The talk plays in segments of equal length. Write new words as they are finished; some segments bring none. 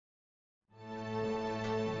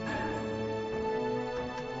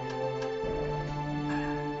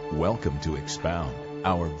Welcome to Expound,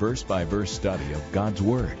 our verse-by-verse study of God's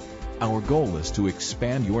Word. Our goal is to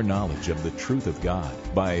expand your knowledge of the truth of God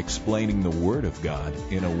by explaining the Word of God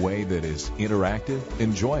in a way that is interactive,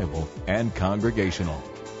 enjoyable, and congregational.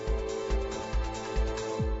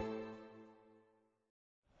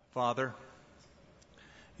 Father,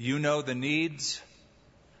 you know the needs,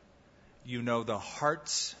 you know the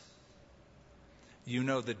hearts, you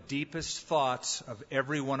know the deepest thoughts of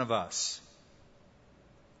every one of us.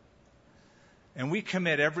 And we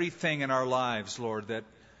commit everything in our lives, Lord, that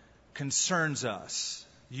concerns us.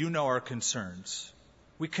 You know our concerns.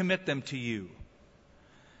 We commit them to you.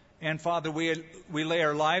 And Father, we lay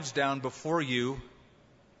our lives down before you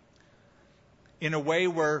in a way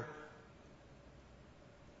where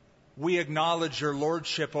we acknowledge your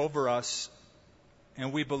lordship over us,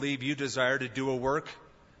 and we believe you desire to do a work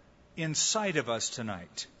inside of us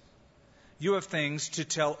tonight. You have things to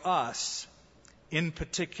tell us in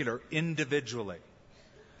particular, individually.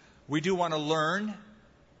 We do want to learn.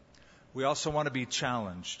 We also want to be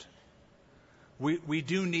challenged. We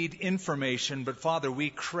do need information, but Father, we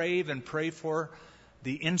crave and pray for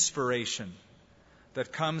the inspiration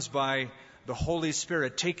that comes by the Holy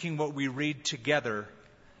Spirit taking what we read together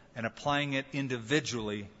and applying it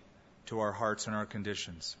individually to our hearts and our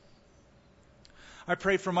conditions. I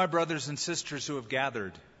pray for my brothers and sisters who have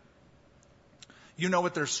gathered. You know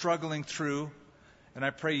what they're struggling through, and I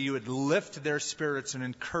pray you would lift their spirits and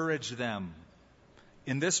encourage them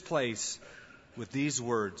in this place with these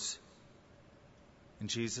words. In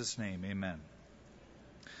Jesus' name, amen.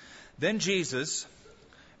 Then Jesus,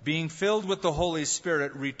 being filled with the Holy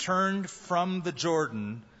Spirit, returned from the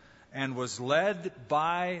Jordan and was led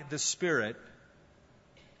by the Spirit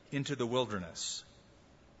into the wilderness.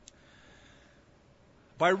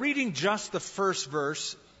 By reading just the first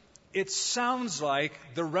verse, it sounds like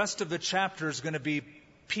the rest of the chapter is going to be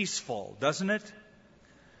peaceful, doesn't it?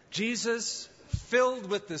 Jesus, filled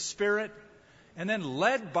with the Spirit, and then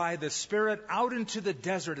led by the Spirit out into the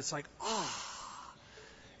desert. It's like,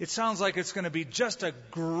 it sounds like it's going to be just a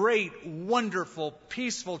great, wonderful,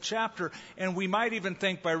 peaceful chapter. And we might even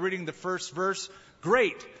think by reading the first verse,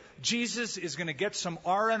 great, Jesus is going to get some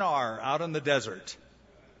R&R out in the desert.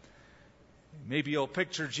 Maybe you'll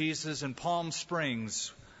picture Jesus in Palm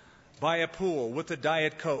Springs by a pool with a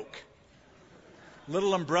Diet Coke,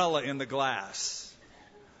 little umbrella in the glass.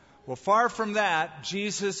 Well, far from that,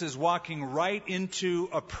 Jesus is walking right into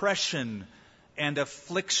oppression and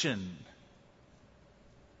affliction,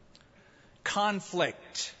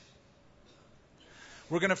 conflict.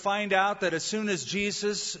 We're going to find out that as soon as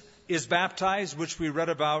Jesus is baptized, which we read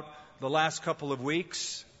about the last couple of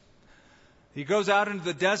weeks, he goes out into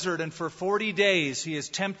the desert, and for 40 days he is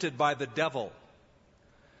tempted by the devil.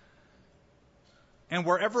 And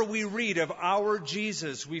wherever we read of our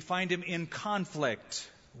Jesus, we find him in conflict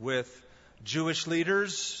with Jewish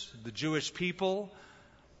leaders, the Jewish people,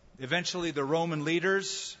 eventually the Roman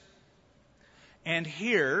leaders. And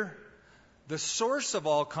here, the source of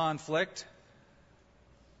all conflict,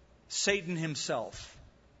 Satan himself.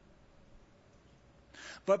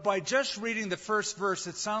 But by just reading the first verse,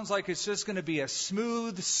 it sounds like it's just going to be a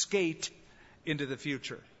smooth skate into the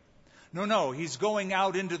future. No, he's going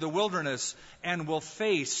out into the wilderness and will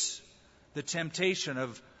face the temptation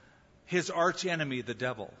of his archenemy, the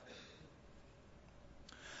devil.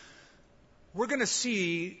 We're going to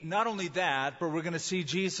see not only that, but we're going to see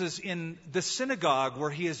Jesus in the synagogue where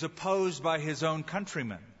he is opposed by his own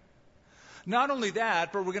countrymen. Not only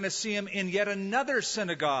that, but we're going to see him in yet another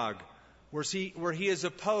synagogue where he is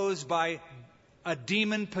opposed by a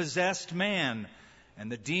demon-possessed man.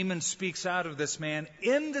 And the demon speaks out of this man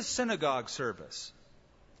in the synagogue service.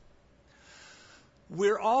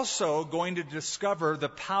 We're also going to discover the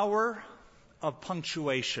power of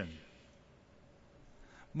punctuation.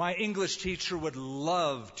 My English teacher would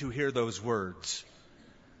love to hear those words.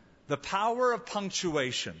 The power of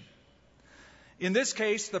punctuation. In this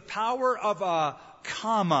case, the power of a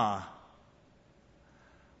comma.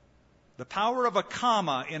 The power of a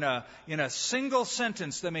comma in a single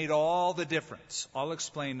sentence that made all the difference. I'll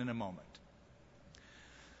explain in a moment.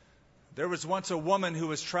 There was once a woman who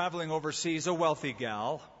was traveling overseas, a wealthy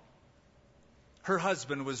gal. Her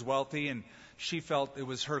husband was wealthy, and she felt it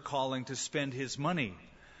was her calling to spend his money.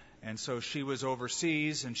 And so she was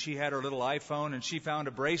overseas, and she had her little iPhone, and she found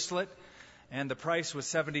a bracelet, and the price was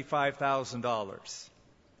 $75,000.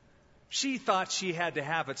 She thought she had to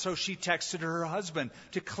have it, so she texted her husband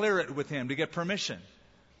to clear it with him, to get permission.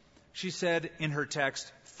 She said in her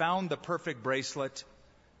text, found the perfect bracelet,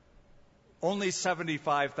 only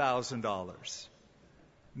 $75,000.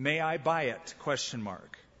 May I buy it? ?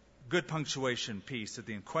 Good punctuation piece at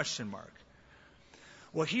the end, question mark.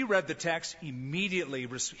 Well, he read the text immediately.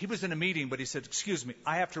 He was in a meeting, but he said, excuse me,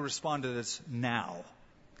 I have to respond to this now.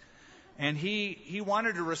 And he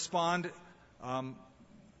wanted to respond,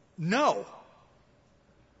 no.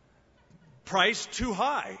 Price too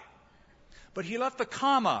high. But he left the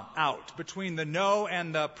comma out between the no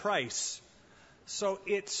and the price. So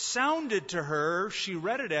it sounded to her, she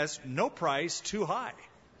read it as no price too high.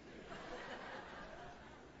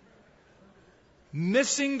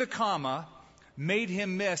 Missing the comma made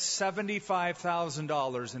him miss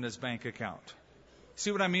 $75,000 in his bank account.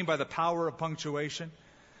 See what I mean by the power of punctuation?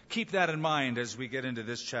 Keep that in mind as we get into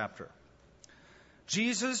this chapter.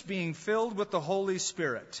 Jesus, being filled with the Holy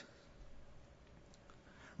Spirit,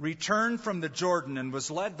 returned from the Jordan and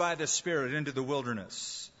was led by the Spirit into the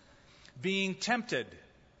wilderness, being tempted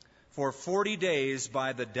for 40 days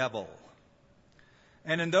by the devil.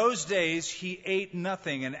 And in those days he ate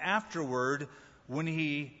nothing, and afterward,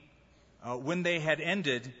 when they had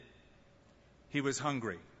ended, he was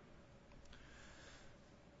hungry.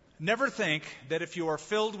 Never think that if you are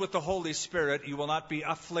filled with the Holy Spirit, you will not be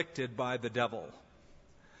afflicted by the devil.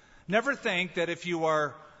 Never think that if you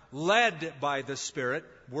are led by the Spirit,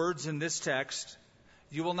 words in this text,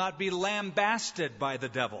 you will not be lambasted by the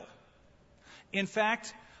devil. In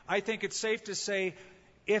fact, I think it's safe to say,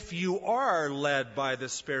 if you are led by the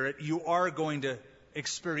Spirit, you are going to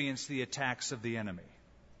experience the attacks of the enemy.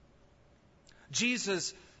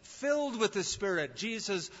 Jesus, filled with the Spirit,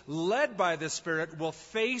 Jesus, led by the Spirit, will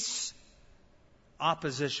face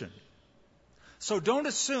opposition. So don't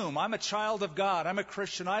assume, I'm a child of God, I'm a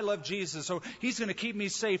Christian, I love Jesus, so He's going to keep me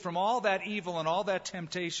safe from all that evil and all that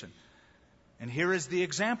temptation. And here is the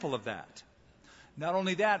example of that. Not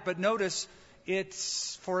only that, but notice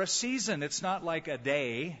it's for a season. It's not like a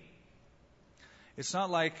day. It's not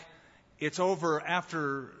like it's over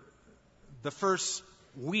after the first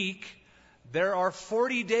week. There are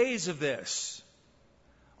 40 days of this.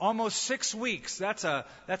 Almost 6 weeks. That's a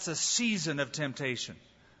season of temptation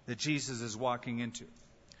that Jesus is walking into.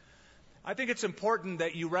 I think it's important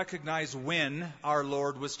that you recognize when our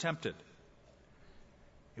Lord was tempted.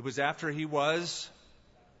 It was after He was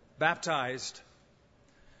baptized.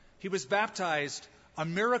 He was baptized. A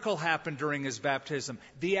miracle happened during His baptism.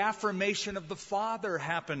 The affirmation of the Father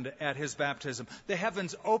happened at His baptism. The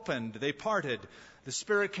heavens opened. They parted. The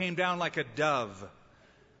Spirit came down like a dove.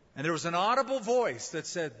 And there was an audible voice that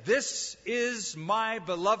said, "This is my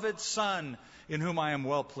beloved Son, in whom I am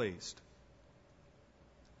well pleased."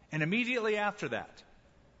 And immediately after that,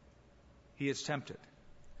 He is tempted.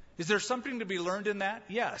 Is there something to be learned in that?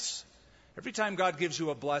 Yes. Every time God gives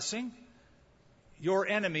you a blessing, your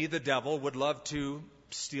enemy, the devil, would love to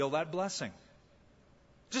steal that blessing.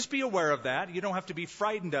 Just be aware of that. You don't have to be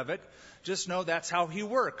frightened of it. Just know that's how he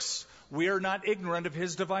works. We are not ignorant of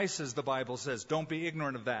his devices, the Bible says. Don't be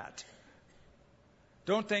ignorant of that.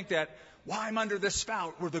 Don't think that, well, I'm under the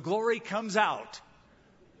spout where the glory comes out,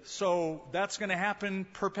 so that's going to happen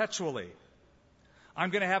perpetually. I'm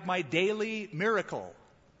going to have my daily miracle.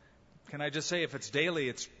 Can I just say, if it's daily,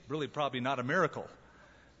 it's really probably not a miracle.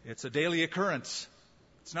 It's a daily occurrence.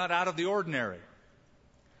 It's not out of the ordinary.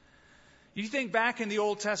 You think back in the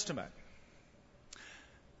Old Testament,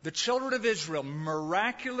 the children of Israel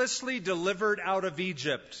miraculously delivered out of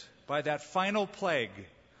Egypt by that final plague,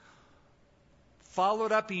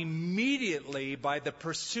 followed up immediately by the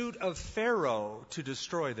pursuit of Pharaoh to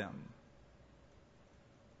destroy them.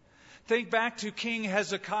 Think back to King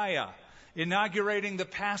Hezekiah, inaugurating the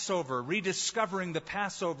Passover, rediscovering the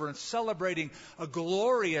Passover, and celebrating a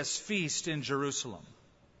glorious feast in Jerusalem.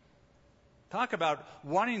 Talk about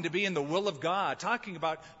wanting to be in the will of God, talking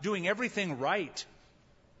about doing everything right.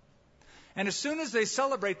 And as soon as they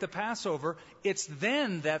celebrate the Passover, it's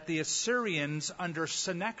then that the Assyrians under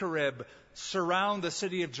Sennacherib surround the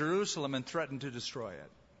city of Jerusalem and threaten to destroy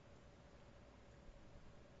it.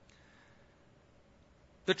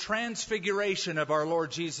 The transfiguration of our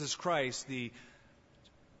Lord Jesus Christ, the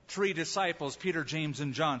three disciples, Peter, James,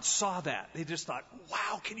 and John, saw that. They just thought,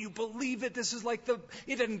 wow, can you believe it? This is like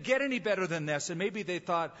it didn't get any better than this. And maybe they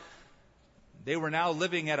thought they were now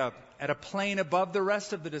living at a plane above the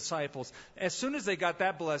rest of the disciples. As soon as they got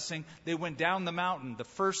that blessing, they went down the mountain. The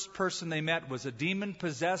first person they met was a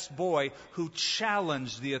demon-possessed boy who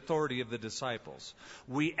challenged the authority of the disciples.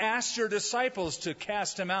 We asked your disciples to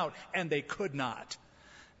cast him out, and they could not.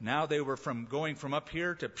 Now they were going from up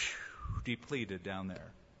here to depleted down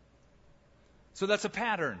there. So that's a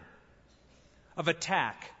pattern of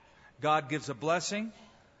attack. God gives a blessing.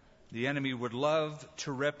 The enemy would love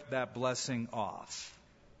to rip that blessing off.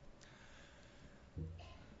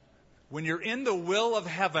 When you're in the will of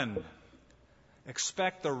heaven,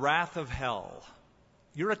 expect the wrath of hell.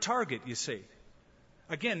 You're a target, you see.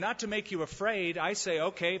 Again, not to make you afraid, I say,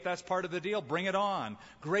 okay, if that's part of the deal, bring it on.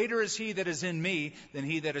 Greater is he that is in me than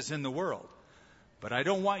he that is in the world. But I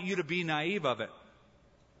don't want you to be naive of it.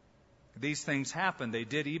 These things happen. They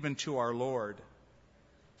did even to our Lord.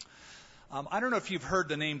 I don't know if you've heard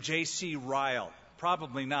the name J.C. Ryle.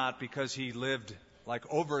 Probably not, because he lived like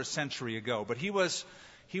over a century ago. But he was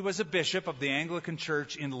a bishop of the Anglican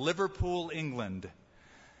Church in Liverpool, England.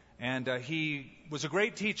 And he was a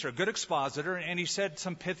great teacher, a good expositor, and he said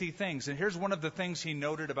some pithy things. And here's one of the things he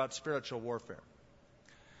noted about spiritual warfare.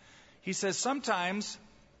 He says, sometimes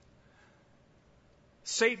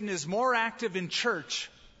Satan is more active in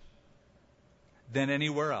church than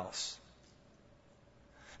anywhere else.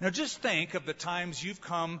 Now just think of the times you've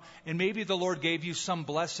come and maybe the Lord gave you some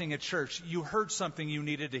blessing at church. You heard something you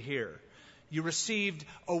needed to hear. You received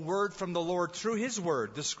a word from the Lord through His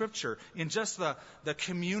Word, the Scripture, in just the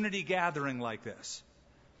community gathering like this.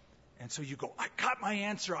 And so you go, I got my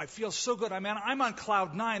answer. I feel so good. I'm on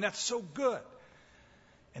cloud 9. That's so good.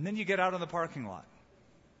 And then you get out in the parking lot.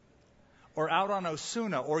 Or out on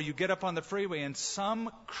Osuna. Or you get up on the freeway and some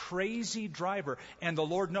crazy driver, and the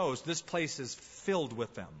Lord knows this place is filled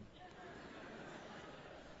with them,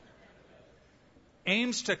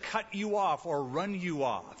 aims to cut you off or run you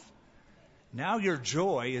off. Now your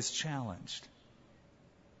joy is challenged.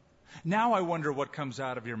 Now I wonder what comes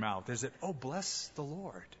out of your mouth. Is it, oh, bless the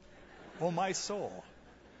Lord, oh, my soul,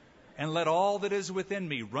 and let all that is within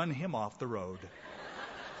me run him off the road?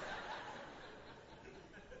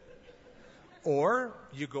 Or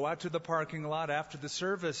you go out to the parking lot after the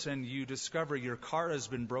service and you discover your car has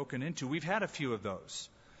been broken into. We've had a few of those.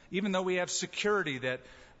 Even though we have security that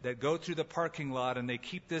go through the parking lot and they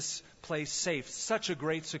keep this place safe. Such a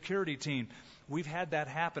great security team. We've had that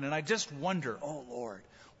happen. And I just wonder, oh Lord,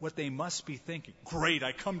 what they must be thinking. Great,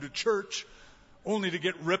 I come to church only to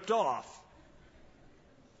get ripped off.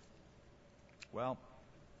 Well,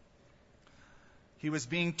 he was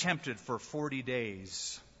being tempted for 40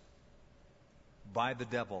 days by the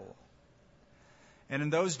devil. And in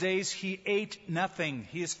those days, he ate nothing.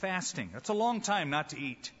 He is fasting. That's a long time not to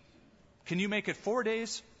eat. Can you make it 4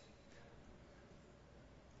 days?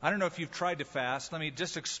 I don't know if you've tried to fast. Let me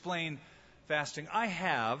just explain fasting. I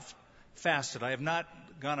have fasted. I have not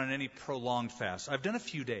gone on any prolonged fast. I've done a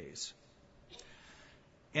few days.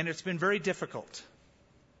 And it's been very difficult.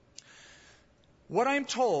 What I'm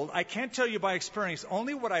told, I can't tell you by experience,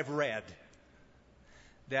 only what I've read,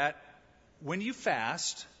 that when you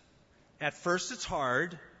fast, at first it's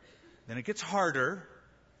hard, then it gets harder,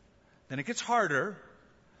 then it gets harder,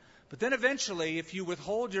 but then eventually, if you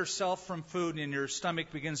withhold yourself from food and your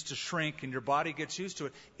stomach begins to shrink and your body gets used to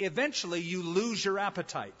it, eventually you lose your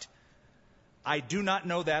appetite. I do not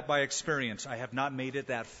know that by experience. I have not made it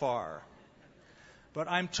that far. But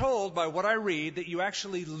I'm told by what I read that you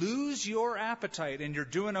actually lose your appetite and you're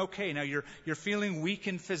doing okay. Now you're feeling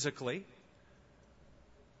weakened physically,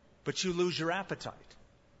 but you lose your appetite.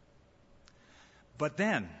 But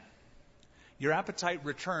then your appetite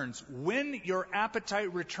returns. When your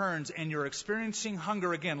appetite returns and you're experiencing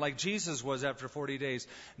hunger again, like Jesus was after 40 days,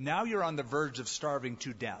 now you're on the verge of starving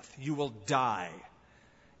to death. You will die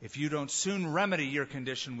if you don't soon remedy your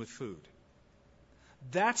condition with food.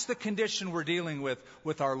 That's the condition we're dealing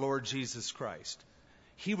with our Lord Jesus Christ.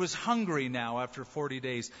 He was hungry now after 40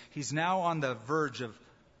 days. He's now on the verge of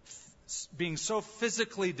being so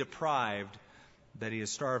physically deprived that he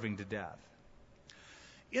is starving to death.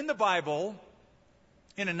 In the Bible,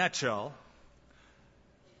 in a nutshell,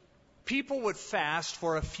 people would fast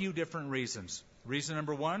for a few different reasons. Reason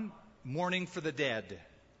number one, mourning for the dead.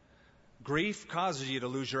 Grief causes you to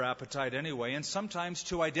lose your appetite anyway, and sometimes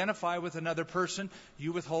to identify with another person,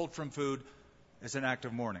 you withhold from food as an act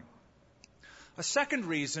of mourning. A second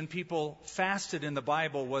reason people fasted in the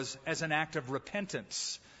Bible was as an act of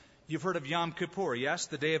repentance. You've heard of Yom Kippur, yes,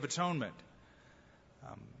 the Day of Atonement.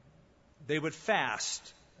 They would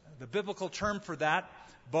fast. The biblical term for that,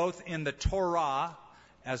 both in the Torah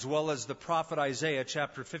as well as the prophet Isaiah,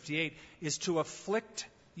 chapter 58, is to afflict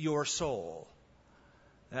your soul.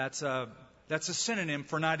 That's a synonym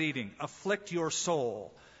for not eating. Afflict your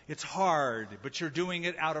soul. It's hard, but you're doing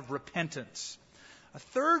it out of repentance. A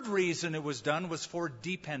third reason it was done was for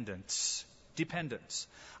dependence. Dependence.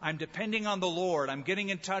 I'm depending on the Lord. I'm getting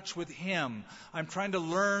in touch with Him. I'm trying to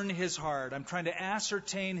learn His heart. I'm trying to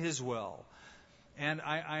ascertain His will. And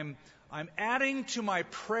I'm adding to my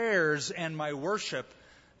prayers and my worship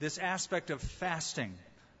this aspect of fasting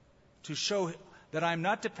to show that I'm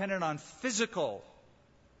not dependent on physical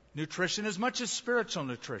nutrition as much as spiritual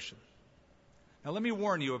nutrition. Now let me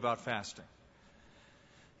warn you about fasting.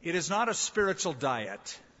 It is not a spiritual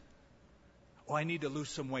diet. Oh, I need to lose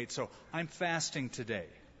some weight, so I'm fasting today.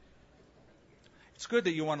 It's good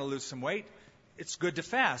that you want to lose some weight. It's good to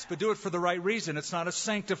fast, but do it for the right reason. It's not a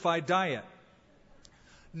sanctified diet.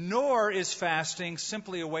 Nor is fasting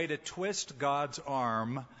simply a way to twist God's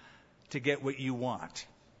arm to get what you want.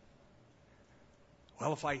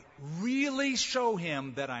 Well, if I really show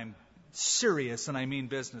him that I'm serious and I mean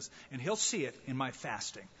business, and he'll see it in my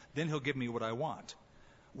fasting, then he'll give me what I want.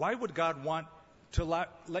 Why would God want to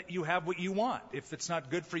let you have what you want if it's not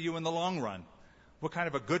good for you in the long run? What kind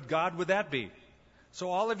of a good God would that be? So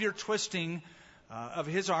all of your twisting of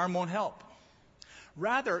his arm won't help.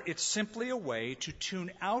 Rather, it's simply a way to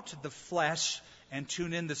tune out the flesh and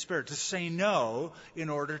tune in the spirit, to say no in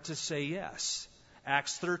order to say yes.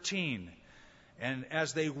 Acts 13. And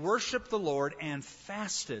as they worshiped the Lord and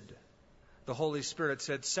fasted, the Holy Spirit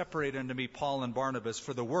said, "Separate unto me Paul and Barnabas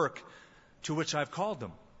for the work to which I've called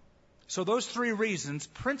them." So those three reasons,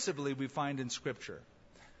 principally, we find in Scripture.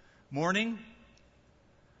 Mourning.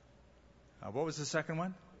 What was the second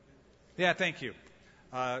one? Yeah, thank you.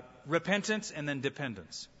 Repentance and then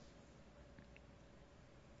dependence.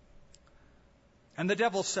 And the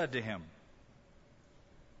devil said to him,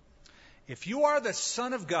 "If you are the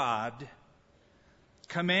Son of God,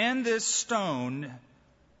 command this stone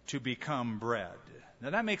to become bread." Now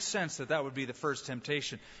that makes sense that would be the first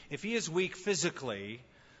temptation. If he is weak physically,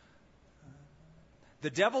 the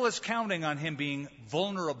devil is counting on him being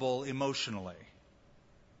vulnerable emotionally.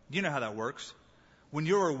 You know how that works. When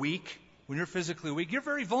you're weak, when you're physically weak, you're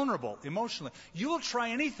very vulnerable emotionally. You will try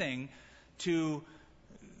anything to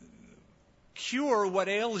cure what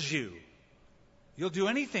ails you. You'll do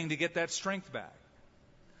anything to get that strength back.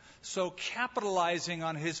 So capitalizing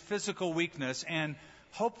on his physical weakness and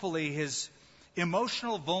hopefully his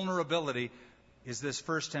emotional vulnerability is this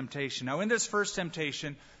first temptation. Now in this first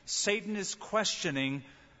temptation, Satan is questioning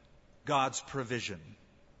God's provision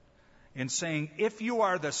in saying, "If you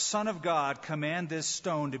are the Son of God, command this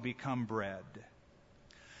stone to become bread."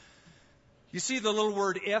 You see the little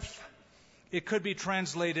word "if"? It could be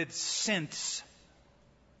translated "since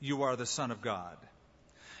you are the Son of God."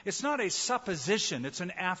 It's not a supposition, it's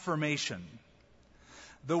an affirmation.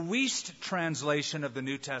 The Wuest translation of the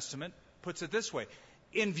New Testament puts it this way: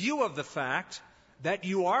 in view of the fact that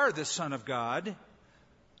you are the Son of God,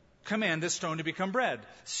 command this stone to become bread.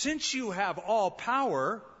 Since you have all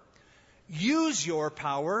power, use your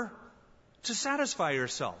power to satisfy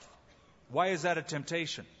yourself. Why is that a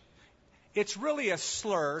temptation? It's really a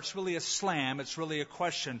slur, it's really a slam, it's really a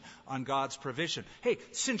question on God's provision. Hey,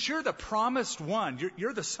 since you're the promised one,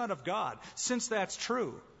 you're the Son of God, since that's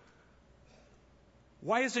true,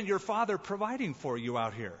 why isn't your Father providing for you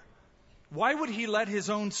out here? Why would he let his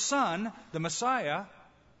own Son, the Messiah,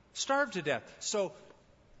 starve to death? So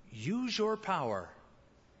use your power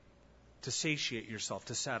to satiate yourself,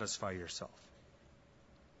 to satisfy yourself.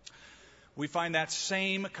 We find that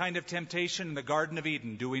same kind of temptation in the Garden of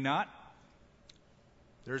Eden, do we not?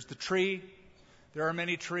 There's the tree. There are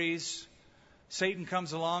many trees. Satan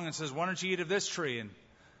comes along and says, "Why don't you eat of this tree?" And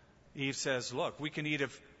Eve says, "Look, we can eat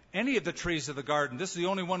of any of the trees of the garden. This is the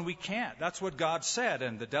only one we can't. That's what God said."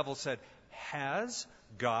 And the devil said, "Has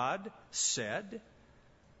God said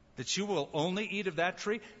that you will only eat of that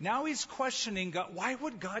tree?" Now he's questioning God. Why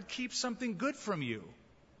would God keep something good from you?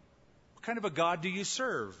 What kind of a God do you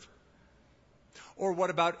serve? Or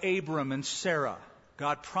what about Abram and Sarah?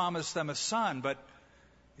 God promised them a son, but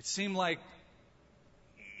it seemed like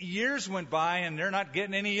years went by and they're not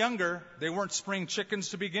getting any younger. They weren't spring chickens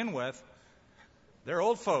to begin with. They're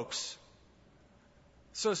old folks.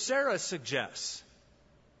 So Sarah suggests,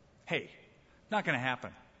 "Hey, not going to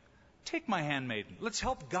happen. Take my handmaiden. Let's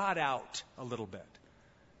help God out a little bit."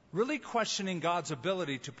 Really questioning God's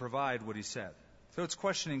ability to provide what he said. So it's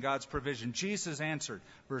questioning God's provision. Jesus answered,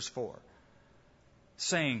 verse 4,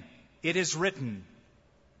 saying, "It is written,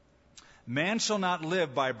 man shall not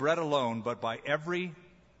live by bread alone, but by every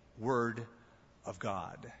word of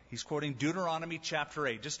God." He's quoting Deuteronomy chapter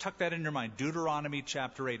 8. Just tuck that in your mind. Deuteronomy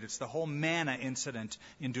chapter 8. It's the whole manna incident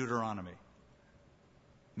in Deuteronomy.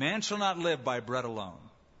 Man shall not live by bread alone.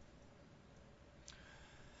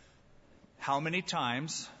 How many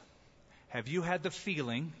times have you had the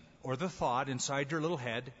feeling or the thought inside your little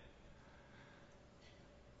head,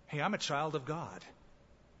 "Hey, I'm a child of God.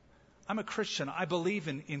 I'm a Christian. I believe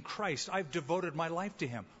in Christ. I've devoted my life to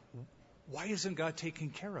him. Why isn't God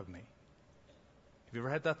taking care of me?" Have you ever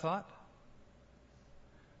had that thought?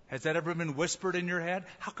 Has that ever been whispered in your head?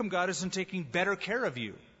 How come God isn't taking better care of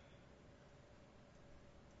you?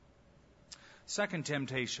 Second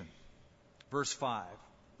temptation. Verse 5.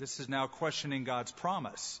 This is now questioning God's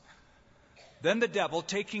promise. Then the devil,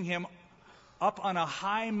 taking him up on a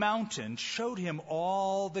high mountain, showed him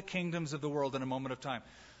all the kingdoms of the world in a moment of time.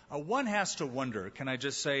 One has to wonder, can I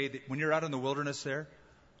just say, that when you're out in the wilderness there,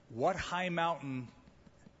 what high mountain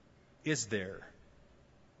is there?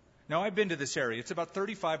 Now, I've been to this area. It's about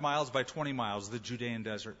 35 miles by 20 miles, the Judean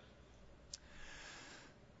desert.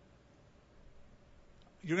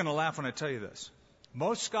 You're going to laugh when I tell you this.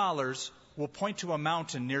 Most scholars will point to a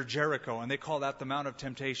mountain near Jericho, and they call that the Mount of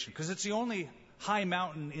Temptation, because it's the only high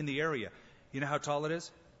mountain in the area. You know how tall it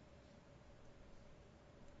is?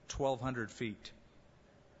 1,200 feet.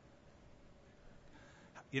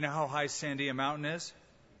 You know how high Sandia Mountain is?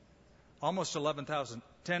 Almost 11,000,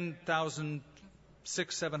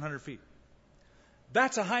 10,600, 700 feet.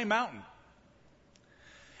 That's a high mountain.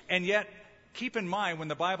 And yet, keep in mind, when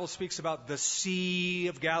the Bible speaks about the Sea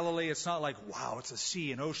of Galilee, it's not like, wow, it's a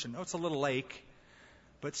sea, an ocean. No, it's a little lake.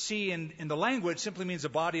 But sea in the language simply means a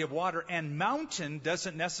body of water. And mountain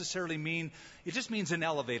doesn't necessarily mean, it just means an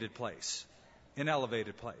elevated place. An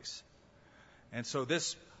elevated place. And so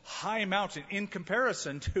this high mountain, in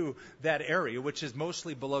comparison to that area, which is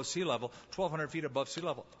mostly below sea level, 1,200 feet above sea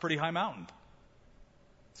level, pretty high mountain.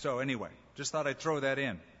 So anyway, just thought I'd throw that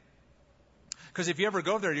in. Because if you ever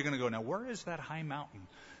go there, you're going to go, now where is that high mountain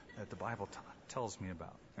that the Bible tells me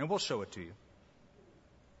about? And we'll show it to you.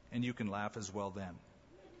 And you can laugh as well then.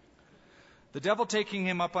 The devil, taking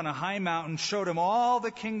him up on a high mountain, showed him all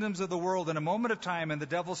the kingdoms of the world in a moment of time. And the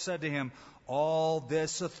devil said to him, all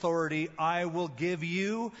this authority I will give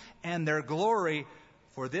you and their glory,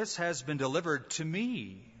 for this has been delivered to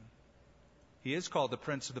me. He is called the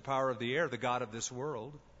prince of the power of the air, the god of this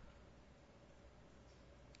world.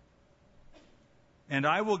 And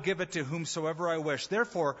I will give it to whomsoever I wish.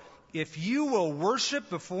 Therefore, if you will worship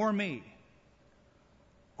before me,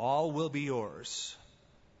 all will be yours.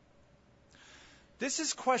 This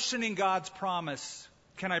is questioning God's promise.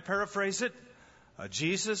 Can I paraphrase it?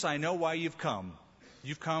 Jesus, I know why you've come.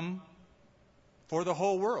 You've come for the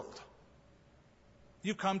whole world.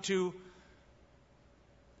 You've come to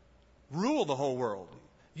rule the whole world.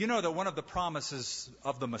 You know that one of the promises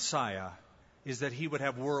of the Messiah is that he would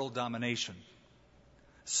have world domination.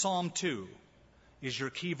 Psalm 2 is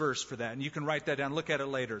your key verse for that. And you can write that down. Look at it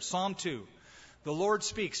later. Psalm 2. The Lord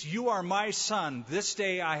speaks, you are my son. This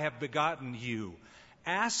day I have begotten you.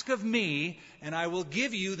 Ask of me, and I will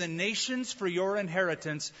give you the nations for your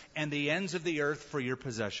inheritance and the ends of the earth for your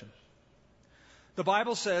possession. The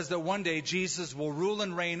Bible says that one day Jesus will rule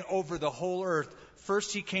and reign over the whole earth.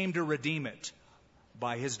 First, he came to redeem it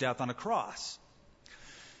by his death on a cross.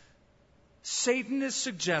 Satan is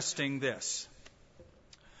suggesting this.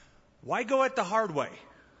 Why go at the hard way?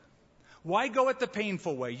 Why go at the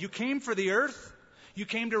painful way? You came for the earth. You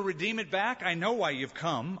came to redeem it back. I know why you've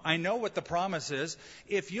come. I know what the promise is.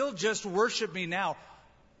 If you'll just worship me now,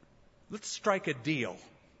 let's strike a deal.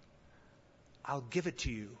 I'll give it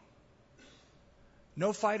to you.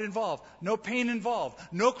 No fight involved. No pain involved.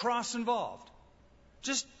 No cross involved.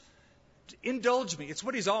 Just indulge me. It's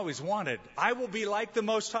what he's always wanted. I will be like the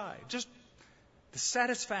Most High. Just the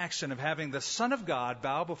satisfaction of having the Son of God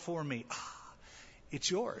bow before me. It's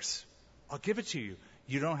yours. I'll give it to you.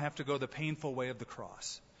 You don't have to go the painful way of the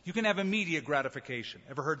cross. You can have immediate gratification.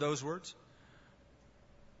 Ever heard those words?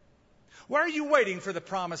 Why are you waiting for the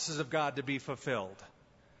promises of God to be fulfilled?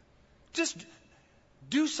 Just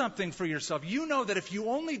do something for yourself. You know that if you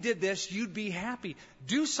only did this, you'd be happy.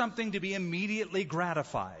 Do something to be immediately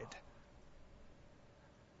gratified.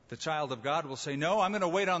 The child of God will say, no, I'm going to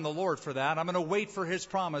wait on the Lord for that. I'm going to wait for his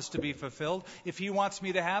promise to be fulfilled. If he wants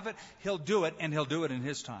me to have it, he'll do it, and he'll do it in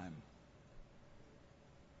his time.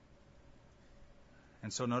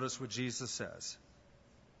 And so notice what Jesus says.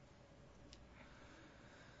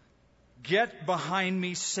 Get behind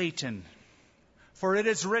me, Satan, for it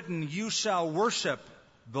is written, you shall worship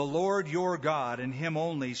the Lord your God, and him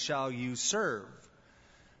only shall you serve.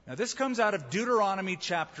 Now this comes out of Deuteronomy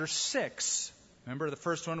chapter 6. Remember, the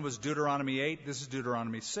first one was Deuteronomy 8. This is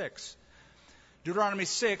Deuteronomy 6. Deuteronomy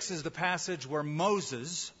 6 is the passage where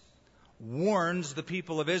Moses warns the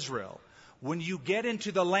people of Israel. When you get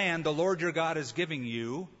into the land the Lord your God is giving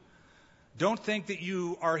you, don't think that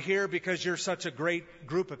you are here because you're such a great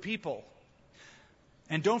group of people.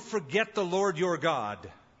 And don't forget the Lord your God.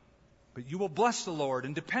 But you will bless the Lord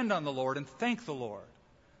and depend on the Lord and thank the Lord.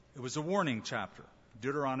 It was a warning chapter,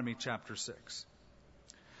 Deuteronomy chapter 6.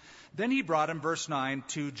 Then he brought him, verse 9,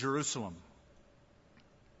 to Jerusalem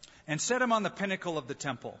and set him on the pinnacle of the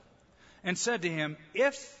temple and said to him,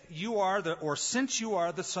 since you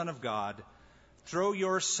are the Son of God, throw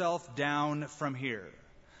yourself down from here.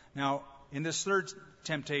 Now, in this third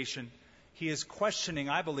temptation, he is questioning,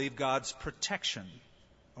 I believe, God's protection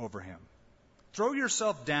over him. Throw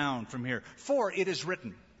yourself down from here, for it is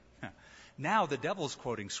written. Now the devil's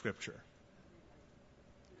quoting Scripture.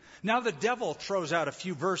 Now the devil throws out a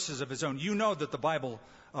few verses of his own. You know that the Bible,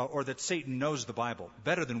 or that Satan knows the Bible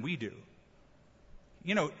better than we do.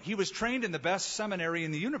 You know, he was trained in the best seminary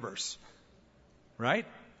in the universe, right?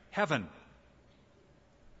 Heaven.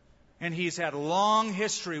 And he's had a long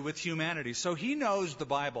history with humanity. So he knows the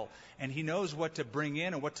Bible, and he knows what to bring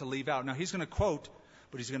in and what to leave out. Now he's going to quote,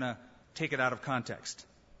 but he's going to take it out of context.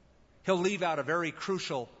 He'll leave out a very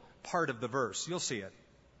crucial part of the verse. You'll see it.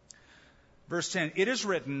 Verse 10, it is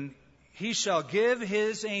written, he shall give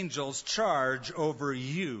his angels charge over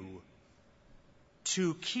you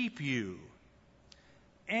to keep you.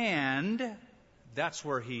 And that's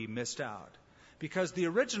where he missed out. Because the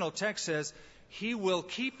original text says, he will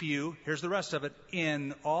keep you, here's the rest of it,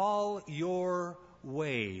 in all your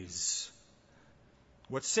ways.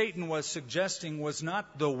 What Satan was suggesting was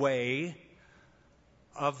not the way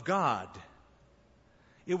of God.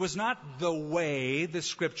 It was not the way the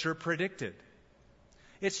Scripture predicted.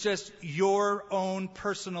 It's just your own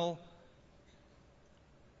personal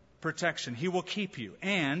protection. He will keep you.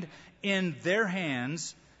 And in their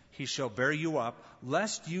hands he shall bear you up,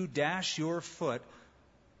 lest you dash your foot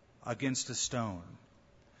against a stone.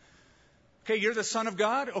 Okay, you're the Son of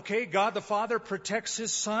God. Okay, God the Father protects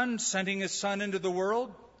His Son, sending His Son into the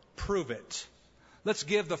world. Prove it. Let's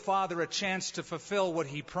give the Father a chance to fulfill what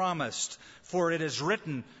He promised. For it is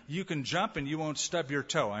written, you can jump and you won't stub your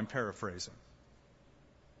toe. I'm paraphrasing.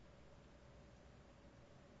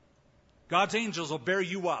 God's angels will bear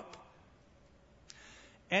you up.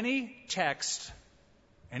 Any text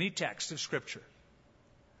of Scripture,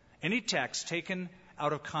 any text taken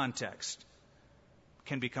out of context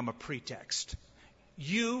can become a pretext.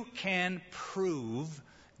 You can prove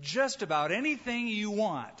just about anything you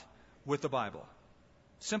want with the Bible,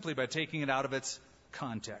 simply by taking it out of its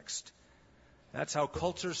context. That's how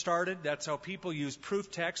culture started. That's how people use proof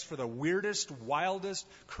text for the weirdest, wildest,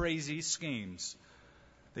 crazy schemes.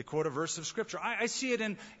 They quote a verse of Scripture. I see it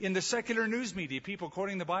in the secular news media, people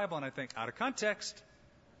quoting the Bible, and I think, out of context.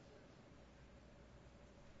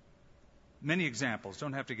 Many examples.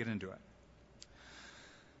 Don't have to get into it.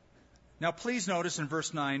 Now, please notice in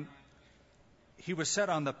verse 9, he was set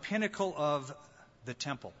on the pinnacle of the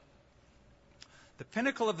temple. The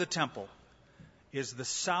pinnacle of the temple is the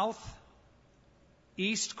southeast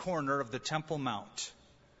corner of the Temple Mount.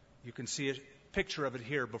 You can see a picture of it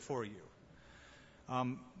here before you.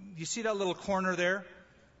 You see that little corner there?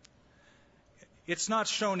 It's not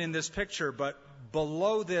shown in this picture, but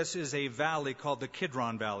below this is a valley called the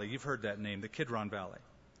Kidron Valley. You've heard that name, the Kidron Valley.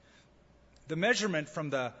 The measurement from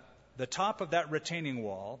the top of that retaining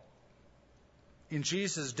wall in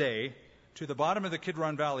Jesus' day to the bottom of the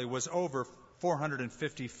Kidron Valley was over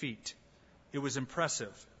 450 feet. It was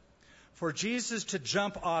impressive. For Jesus to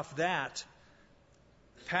jump off that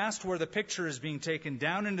past where the picture is being taken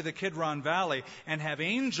down into the Kidron Valley and have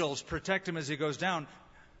angels protect him as he goes down,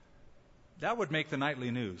 that would make the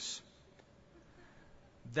nightly news.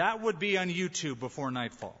 That would be on YouTube before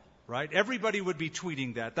nightfall, right? Everybody would be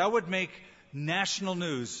tweeting that. That would make national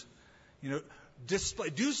news.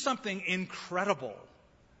 Do something incredible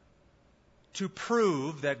to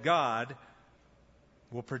prove that God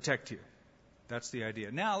will protect you. That's the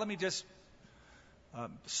idea. Now, let me just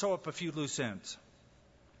sew up a few loose ends.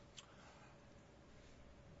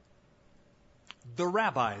 The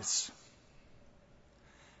rabbis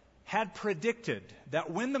had predicted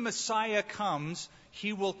that when the Messiah comes,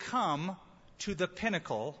 he will come to the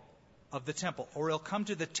pinnacle of the temple, or he'll come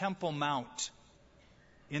to the Temple Mount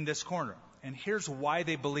in this corner. And here's why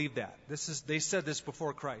they believed that. They said this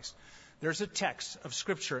before Christ. There's a text of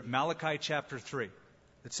Scripture, Malachi chapter 3,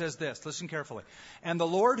 that says this. Listen carefully. And the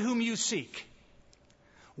Lord whom you seek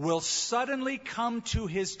will suddenly come to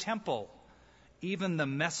his temple, even the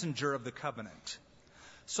messenger of the covenant.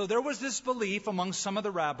 So there was this belief among some of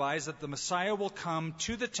the rabbis that the Messiah will come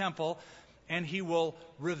to the temple and he will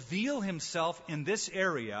reveal himself in this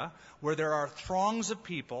area where there are throngs of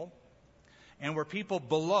people and where people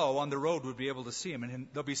below on the road would be able to see him. And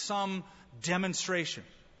there'll be some demonstration.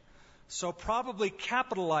 So probably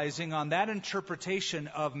capitalizing on that interpretation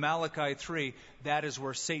of Malachi 3, that is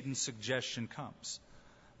where Satan's suggestion comes.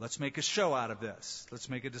 Let's make a show out of this. Let's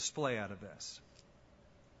make a display out of this.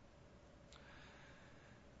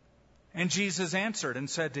 And Jesus answered and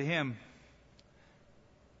said to him,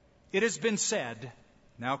 it has been said,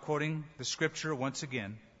 now quoting the Scripture once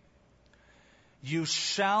again, you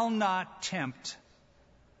shall not tempt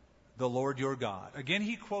the Lord your God. Again,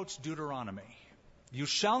 he quotes Deuteronomy. You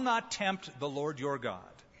shall not tempt the Lord your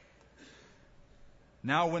God.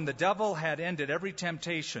 Now, when the devil had ended every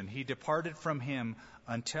temptation, he departed from him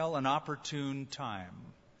until an opportune time.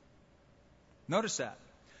 Notice that.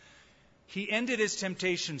 He ended his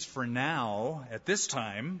temptations for now, at this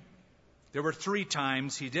time. There were 3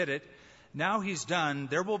 times he did it. Now he's done.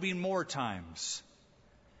 There will be more times.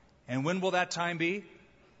 And when will that time be?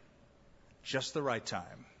 Just the right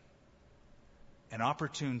time. An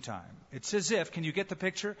opportune time. It's as if, can you get the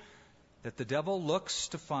picture? That the devil looks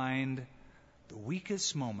to find the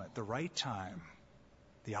weakest moment, the right time,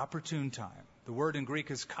 the opportune time. The word in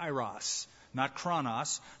Greek is kairos, not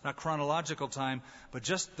chronos, not chronological time, but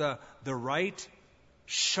just the right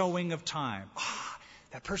showing of time.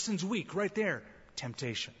 That person's weak right there.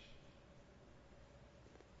 Temptation.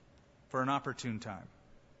 For an opportune time.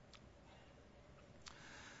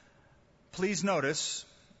 Please notice,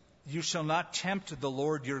 you shall not tempt the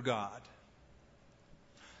Lord your God.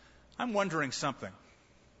 I'm wondering something.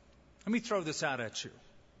 Let me throw this out at you.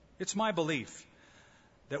 It's my belief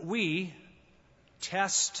that we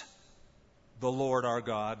test the Lord our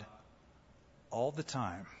God all the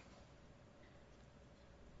time.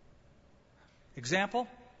 Example?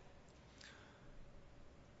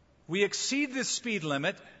 We exceed the speed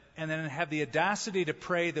limit and then have the audacity to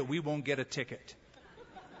pray that we won't get a ticket.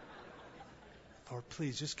 Lord,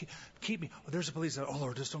 please, just keep me. Oh, there's a police. Oh,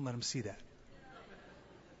 Lord, just don't let him see that.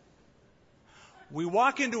 We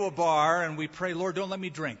walk into a bar and we pray, Lord, don't let me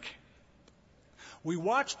drink. We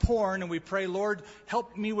watch porn and we pray, Lord,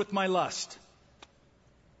 help me with my lust.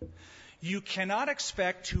 You cannot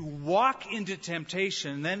expect to walk into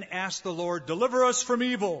temptation and then ask the Lord, deliver us from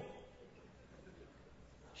evil.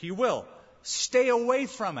 He will. Stay away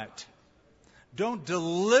from it. Don't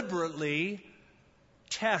deliberately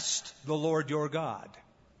test the Lord your God.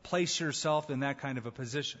 Place yourself in that kind of a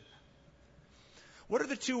position. What are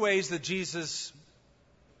the 2 ways that Jesus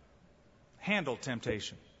handled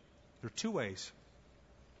temptation? There are 2 ways.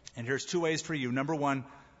 And here's 2 ways for you. Number 1,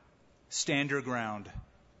 stand your ground.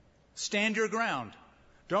 Stand your ground.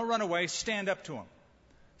 Don't run away. Stand up to him.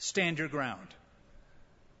 Stand your ground.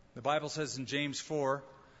 The Bible says in James 4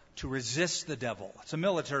 to resist the devil. It's a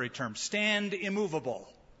military term. Stand immovable.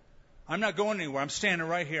 I'm not going anywhere. I'm standing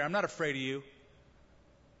right here. I'm not afraid of you.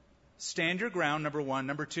 Stand your ground, number 1.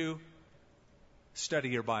 Number 2, study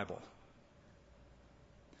your Bible.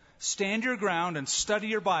 Stand your ground and study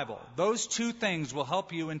your Bible. Those 2 things will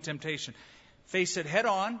help you in temptation. Face it head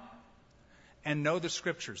on and know the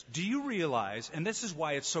Scriptures. Do you realize, and this is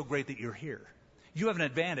why it's so great that you're here, you have an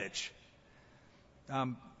advantage.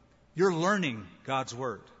 You're learning God's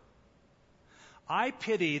Word. I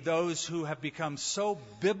pity those who have become so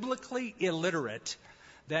biblically illiterate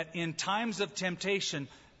that in times of temptation,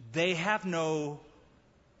 they have no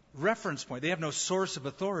reference point. They have no source of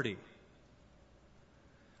authority.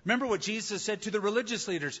 Remember what Jesus said to the religious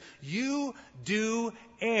leaders. You do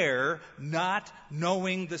err not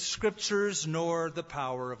knowing the Scriptures nor the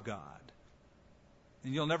power of God.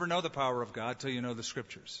 And you'll never know the power of God till you know the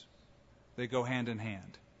Scriptures. They go hand in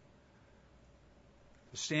hand.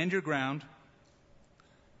 Stand your ground.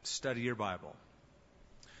 Study your Bible.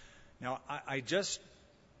 Now, I just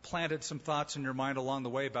planted some thoughts in your mind along the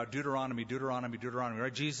way about Deuteronomy,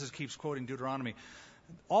 right? Jesus keeps quoting Deuteronomy.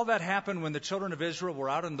 All that happened when the children of Israel were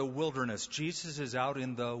out in the wilderness. Jesus is out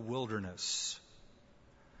in the wilderness.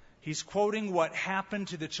 He's quoting what happened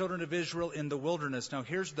to the children of Israel in the wilderness. Now,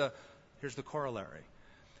 here's the corollary.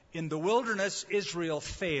 In the wilderness, Israel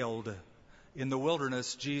failed. In the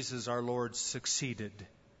wilderness, Jesus, our Lord, succeeded.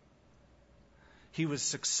 He was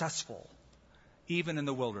successful, even in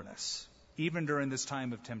the wilderness, even during this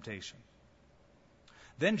time of temptation.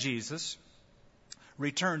 Then Jesus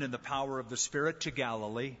returned in the power of the Spirit to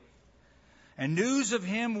Galilee, and news of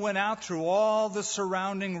him went out through all the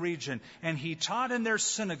surrounding region, and he taught in their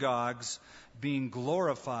synagogues, being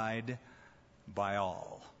glorified by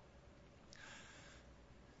all.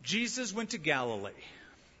 Jesus went to Galilee.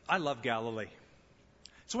 I love Galilee.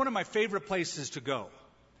 It's one of my favorite places to go.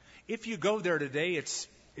 If you go there today, it's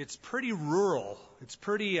pretty rural. It's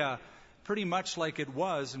pretty much like it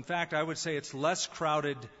was. In fact, I would say it's less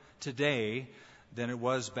crowded today than it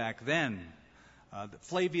was back then.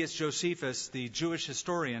 Flavius Josephus, the Jewish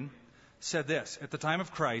historian, said this: at the time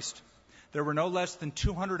of Christ, there were no less than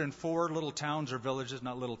 204 little towns or villages,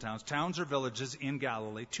 not little towns, towns or villages in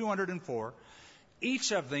Galilee, 204,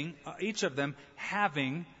 each of them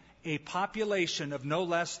having a population of no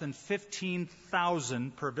less than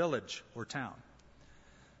 15,000 per village or town.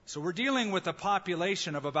 So we're dealing with a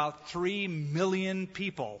population of about 3 million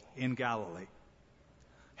people in Galilee.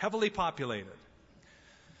 heavily populated.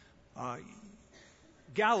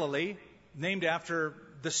 Galilee, named after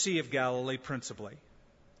the Sea of Galilee principally,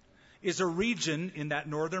 is a region in that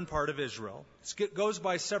northern part of Israel. It goes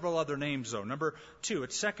by several other names, though. Number 2,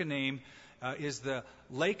 its second name is the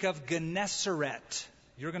Lake of Gennesaret.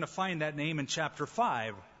 You're going to find that name in chapter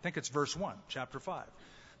 5. I think it's verse 1, chapter 5.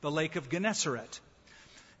 The Lake of Gennesaret.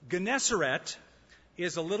 Gennesaret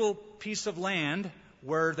is a little piece of land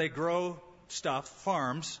where they grow stuff,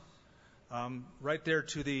 farms, right there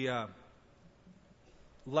to the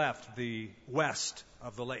left, the west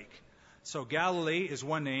of the lake. So Galilee is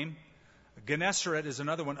one name. Gennesaret is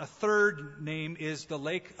another one. A third name is the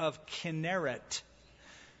Lake of Kinneret.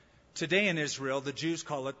 Today in Israel, the Jews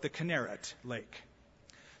call it the Kinneret Lake.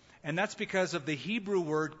 And that's because of the Hebrew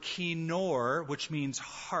word kinor, which means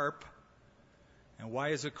harp. And why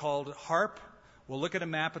is it called harp? Well, look at a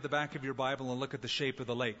map at the back of your Bible and look at the shape of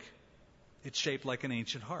the lake. It's shaped like an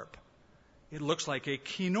ancient harp. It looks like a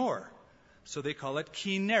kinor. So they call it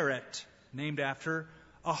Kinneret, named after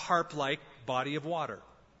a harp-like body of water.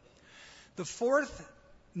 The fourth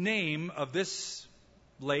name of this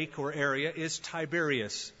lake or area is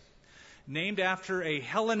Tiberias, named after a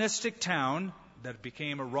Hellenistic town that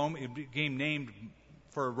became named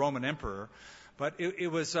for a Roman emperor, but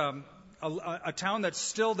it was a town that's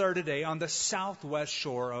still there today on the southwest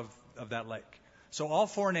shore of that lake. So all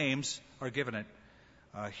four names are given it.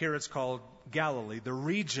 Here it's called Galilee. The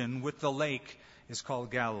region with the lake is called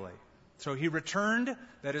Galilee. So he returned,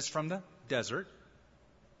 that is from the desert,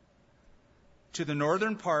 to the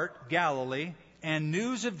northern part, Galilee, and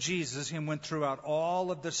news of Jesus him went throughout all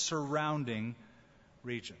of the surrounding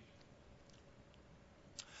region.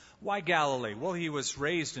 Why Galilee? Well, he was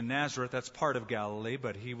raised in Nazareth, that's part of Galilee,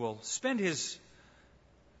 but he will spend his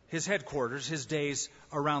headquarters, his days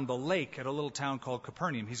around the lake at a little town called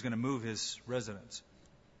Capernaum. He's going to move his residence.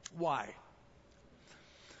 Why?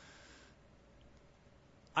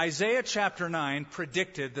 Isaiah chapter 9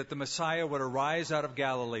 predicted that the Messiah would arise out of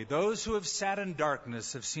Galilee. Those who have sat in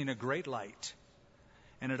darkness have seen a great light.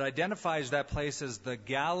 And it identifies that place as the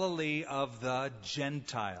Galilee of the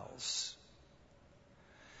Gentiles.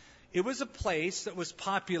 It was a place that was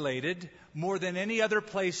populated more than any other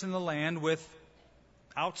place in the land with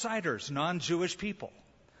outsiders, non-Jewish people.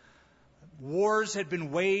 Wars had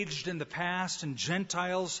been waged in the past, and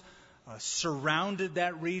Gentiles surrounded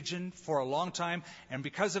that region for a long time. And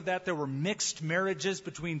because of that, there were mixed marriages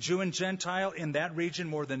between Jew and Gentile in that region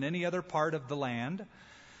more than any other part of the land.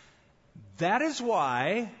 That is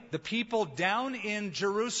why the people down in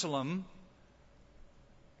Jerusalem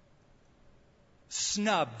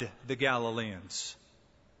snubbed the Galileans,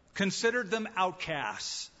 considered them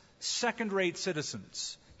outcasts, second-rate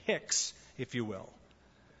citizens, hicks, if you will.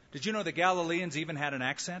 Did you know the Galileans even had an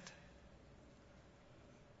accent?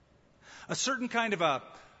 A certain kind of a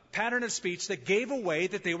pattern of speech that gave away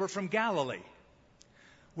that they were from Galilee.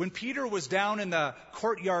 When Peter was down in the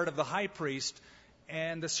courtyard of the high priest,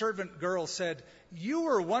 and the servant girl said, "You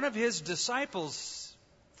were one of his disciples,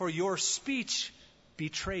 for your speech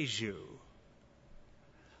betrays you."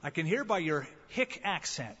 I can hear by your hick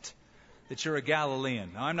accent that you're a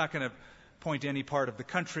Galilean. Now, I'm not going to point to any part of the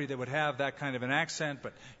country that would have that kind of an accent,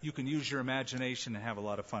 but you can use your imagination and have a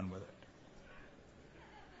lot of fun with it.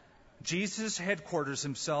 Jesus headquarters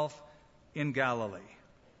himself in Galilee.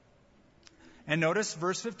 And notice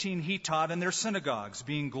verse 15, he taught in their synagogues,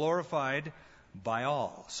 being glorified by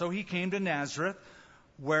all. So he came to Nazareth,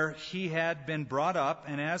 where he had been brought up,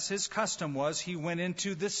 and as his custom was, he went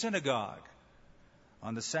into the synagogue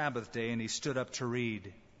on the Sabbath day, and he stood up to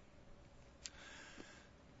read.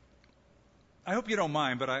 I hope you don't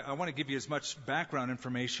mind, but I want to give you as much background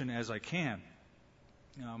information as I can.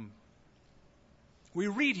 We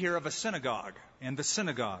read here of a synagogue and the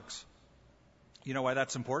synagogues. You know why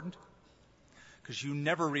that's important? Because you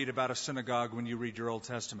never read about a synagogue when you read your Old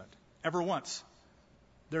Testament. Ever once.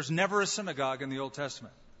 There's never a synagogue in the Old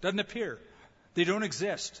Testament. Doesn't appear. They don't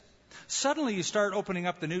exist. Suddenly you start opening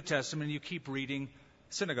up the New Testament and you keep reading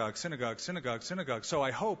synagogue, synagogue, synagogue, synagogue. So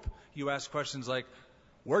I hope you ask questions like,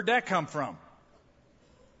 where'd that come from?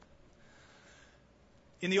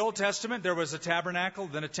 In the Old Testament, there was a tabernacle,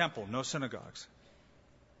 then a temple, no synagogues.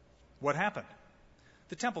 What happened?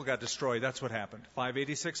 The temple got destroyed. That's what happened.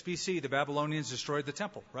 586 BC, the Babylonians destroyed the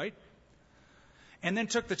temple, right? And then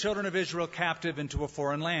took the children of Israel captive into a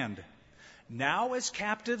foreign land. Now, as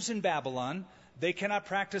captives in Babylon, they cannot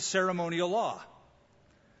practice ceremonial law.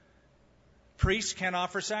 Priests can't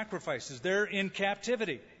offer sacrifices. They're in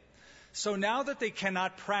captivity. So now that they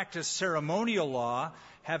cannot practice ceremonial law,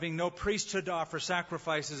 having no priesthood to offer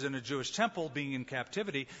sacrifices in a Jewish temple, being in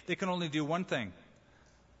captivity, they can only do one thing: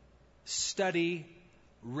 study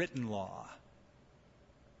written law.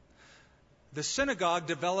 The synagogue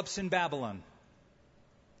develops in Babylon.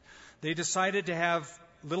 They decided to have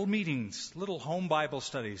little meetings, little home Bible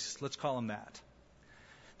studies, let's call them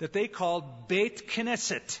that they called Beit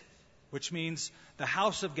Knesset, which means the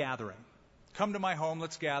house of gathering. Come to my home,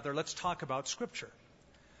 let's gather, let's talk about Scripture.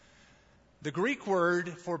 The Greek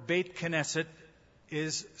word for Beit Knesset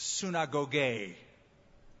is synagoge.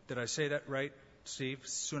 Did I say that right, Steve?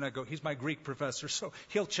 Synagogue. He's my Greek professor, so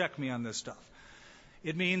he'll check me on this stuff.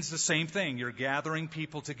 It means the same thing. You're gathering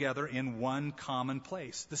people together in one common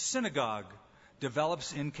place. The synagogue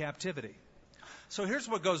develops in captivity. So here's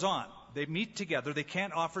what goes on. They meet together. They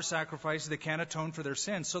can't offer sacrifices. They can't atone for their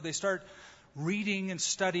sins. So they start reading and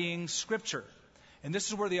studying Scripture. And this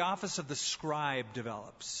is where the office of the scribe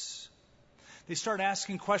develops. They start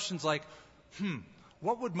asking questions like,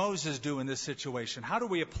 what would Moses do in this situation? How do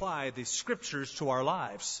we apply the Scriptures to our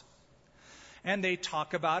lives? And they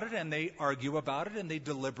talk about it, and they argue about it, and they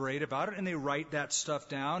deliberate about it, and they write that stuff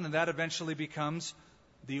down, and that eventually becomes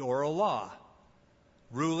the oral law.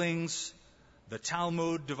 Rulings, the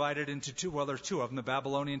Talmud divided into two, well, there's two of them, the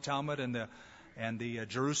Babylonian Talmud and the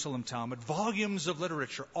Jerusalem Talmud. Volumes of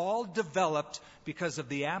literature, all developed because of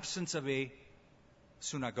the absence of a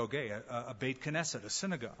synagogue, a Beit Knesset, a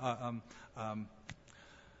synagogue.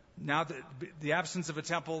 Now, the absence of a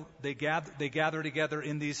temple, they gather together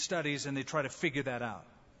in these studies and they try to figure that out.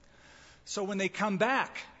 So when they come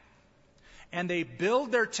back and they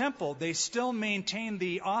build their temple, they still maintain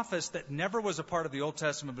the office that never was a part of the Old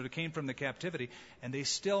Testament, but it came from the captivity, and they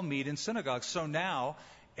still meet in synagogues. So now,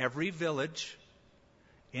 every village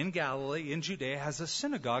in Galilee, in Judea, has a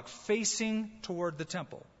synagogue facing toward the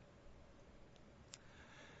temple.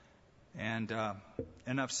 And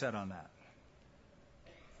enough said on that.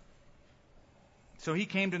 So he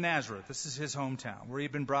came to Nazareth. This is his hometown, where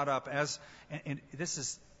he'd been brought up as, and this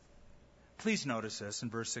is, please notice this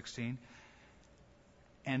in verse 16.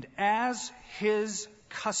 And as his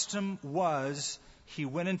custom was, he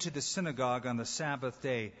went into the synagogue on the Sabbath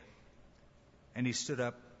day, and he stood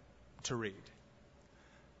up to read.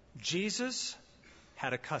 Jesus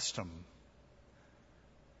had a custom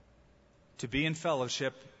to be in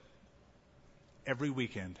fellowship every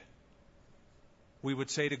weekend. We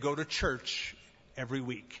would say to go to church every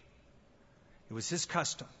week. It was his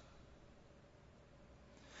custom.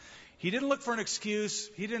 He didn't look for an excuse.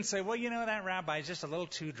 He didn't say, well, that rabbi is just a little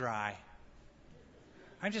too dry.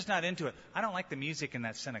 I'm just not into it. I don't like the music in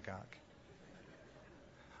that synagogue.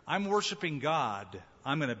 I'm worshiping God.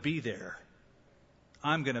 I'm going to be there.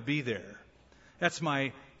 I'm going to be there. That's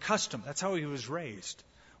my custom. That's how he was raised,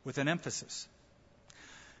 with an emphasis.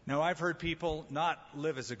 Now, I've heard people not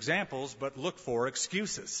live as examples, but look for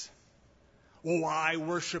excuses. Oh, I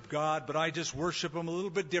worship God, but I just worship Him a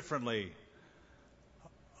little bit differently.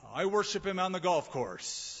 I worship Him on the golf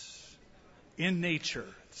course, in nature.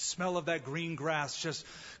 The smell of that green grass just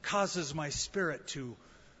causes my spirit to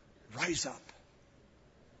rise up.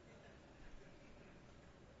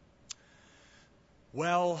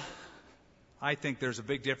 Well, I think there's a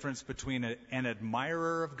big difference between an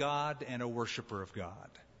admirer of God and a worshiper of God.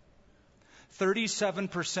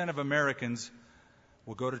 37% of Americans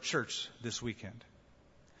will go to church this weekend.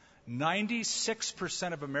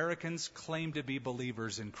 96% of Americans claim to be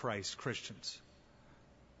believers in Christ, Christians.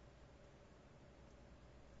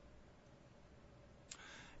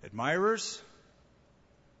 Admirers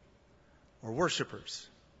or worshipers?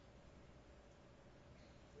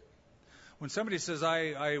 When somebody says,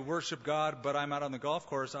 I worship God, but I'm out on the golf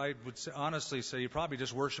course, I would honestly say you're probably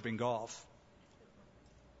just worshiping golf.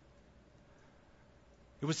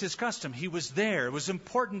 It was his custom. He was there. It was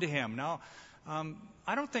important to him. Now,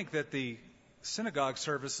 I don't think that the synagogue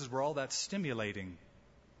services were all that stimulating.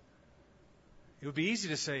 It would be easy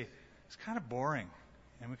to say, it's kind of boring.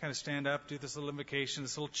 And we kind of stand up, do this little invocation,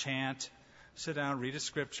 this little chant, sit down, read a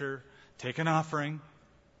scripture, take an offering.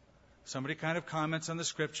 Somebody kind of comments on the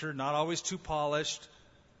scripture, not always too polished.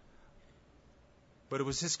 But it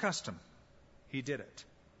was his custom. He did it.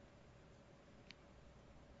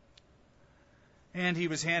 And he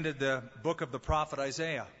was handed the book of the prophet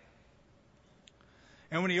Isaiah.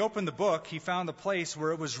 And when he opened the book, he found the place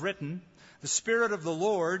where it was written, "The Spirit of the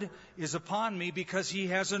Lord is upon me because He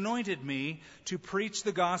has anointed me to preach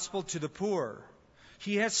the gospel to the poor.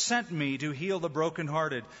 He has sent me to heal the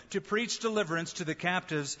brokenhearted, to preach deliverance to the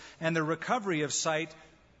captives and the recovery of sight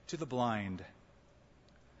to the blind,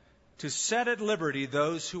 to set at liberty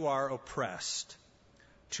those who are oppressed,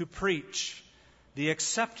 to preach the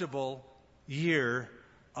acceptable year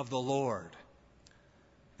of the Lord."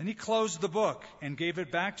 Then he closed the book and gave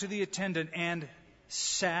it back to the attendant and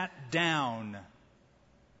sat down.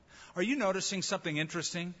 Are you noticing something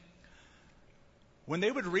interesting? When they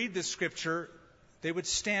would read this scripture, they would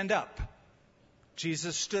stand up.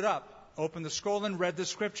 Jesus stood up, opened the scroll, and read the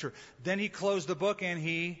scripture. Then he closed the book and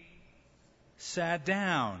he sat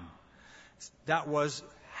down. That was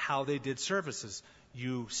how they did services.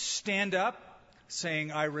 You stand up,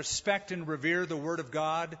 saying, I respect and revere the Word of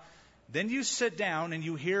God. Then you sit down and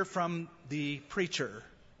you hear from the preacher.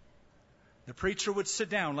 The preacher would sit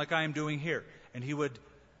down like I am doing here, and he would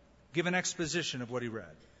give an exposition of what he read.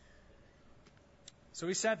 So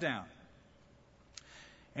he sat down.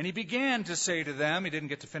 And he began to say to them, he didn't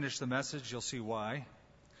get to finish the message, you'll see why.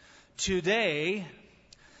 Today,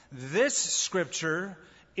 this scripture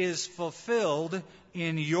is fulfilled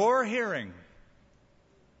in your hearing.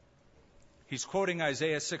 He's quoting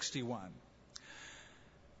Isaiah 61.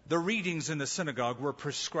 The readings in the synagogue were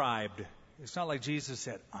prescribed. It's not like Jesus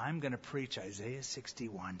said, I'm going to preach Isaiah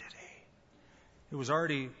 61 today. It was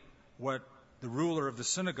already what the ruler of the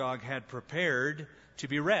synagogue had prepared to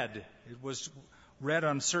be read. It was read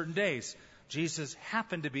on certain days. Jesus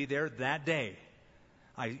happened to be there that day.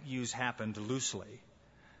 I use happened loosely.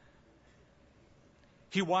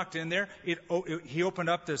 He walked in there. He opened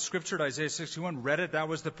up the scripture to Isaiah 61, read it. That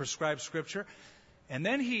was the prescribed scripture. And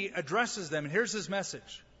then he addresses them. And here's his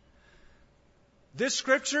message. This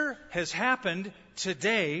scripture has happened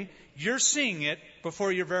today. You're seeing it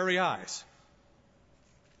before your very eyes.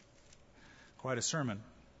 Quite a sermon.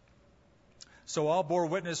 So all bore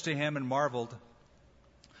witness to him and marveled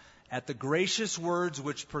at the gracious words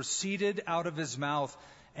which proceeded out of his mouth.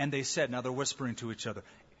 And they said, now they're whispering to each other,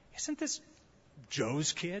 isn't this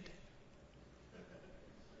Joe's kid?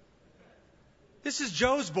 This is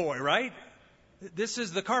Joe's boy, right? This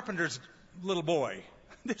is the carpenter's little boy.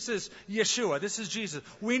 This is Yeshua. This is Jesus.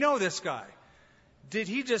 We know this guy. Did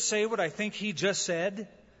he just say what I think he just said?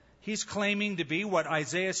 He's claiming to be what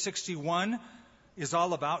Isaiah 61 is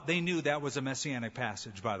all about. They knew that was a messianic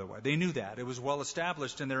passage, by the way. They knew that. It was well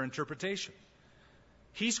established in their interpretation.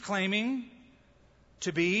 He's claiming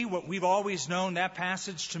to be what we've always known that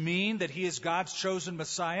passage to mean, that he is God's chosen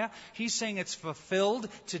Messiah. He's saying it's fulfilled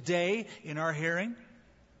today in our hearing.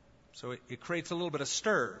 So it creates a little bit of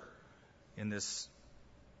stir in this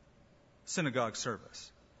synagogue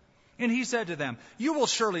service. And he said to them, you will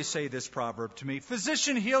surely say this proverb to me,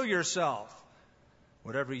 physician, heal yourself.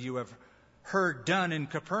 Whatever you have heard done in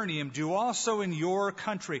Capernaum, do also in your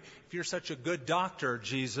country. If you're such a good doctor,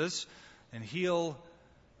 Jesus, and heal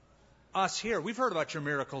us here. We've heard about your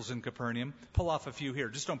miracles in Capernaum. Pull off a few here.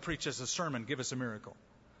 Just don't preach us a sermon. Give us a miracle.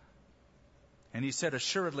 And he said,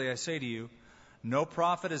 assuredly, I say to you, no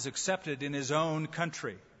prophet is accepted in his own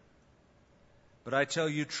country. But I tell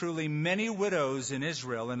you truly, many widows in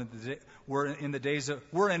Israel were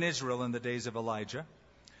in Israel in the days of Elijah,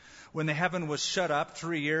 when the heaven was shut up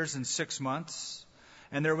 3 years and 6 months,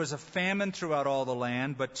 and there was a famine throughout all the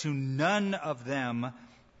land, but to none of them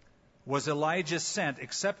was Elijah sent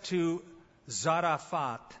except to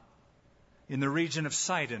Zarephath in the region of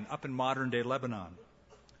Sidon, up in modern-day Lebanon,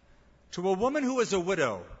 to a woman who was a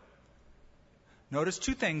widow. Notice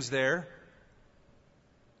two things there.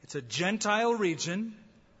 It's a Gentile region.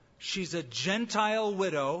 She's a Gentile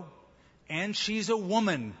widow, and she's a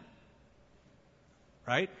woman.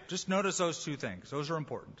 Right? Just notice those two things. Those are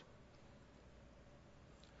important.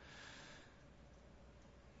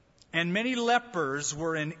 And many lepers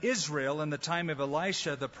were in Israel in the time of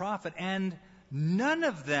Elisha the prophet, and none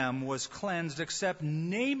of them was cleansed except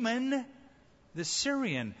Naaman the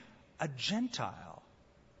Syrian, a Gentile.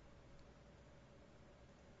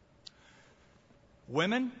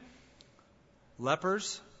 Women,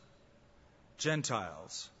 lepers,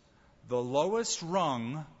 Gentiles. The lowest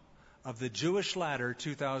rung of the Jewish ladder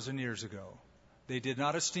 2,000 years ago. They did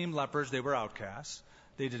not esteem lepers. They were outcasts.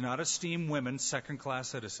 They did not esteem women second-class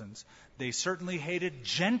citizens. They certainly hated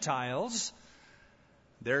Gentiles.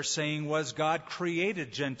 Their saying was God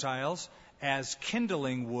created Gentiles as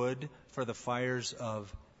kindling wood for the fires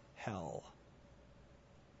of hell.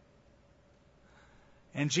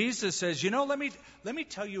 And Jesus says, let me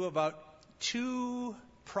tell you about two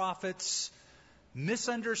prophets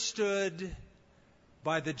misunderstood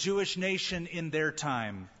by the Jewish nation in their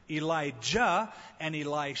time, Elijah and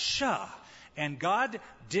Elisha. And God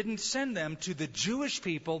didn't send them to the Jewish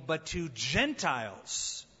people, but to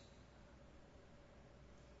Gentiles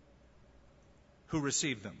who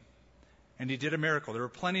received them. And he did a miracle. There were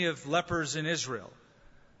plenty of lepers in Israel.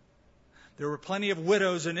 There were plenty of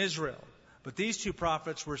widows in Israel. But these two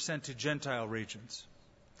prophets were sent to Gentile regions.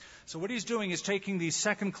 So what he's doing is taking these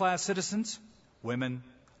second-class citizens, women,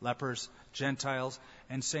 lepers, Gentiles,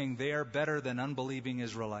 and saying they are better than unbelieving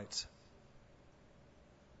Israelites.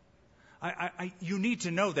 You need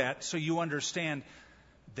to know that so you understand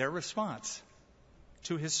their response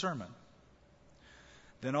to his sermon.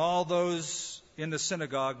 Then all those in the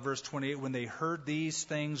synagogue, verse 28, when they heard these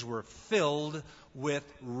things, were filled with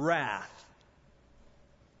wrath.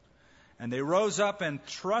 And they rose up and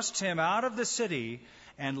thrust him out of the city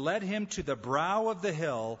and led him to the brow of the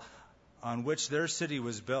hill on which their city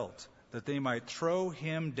was built, that they might throw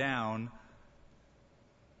him down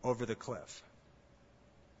over the cliff.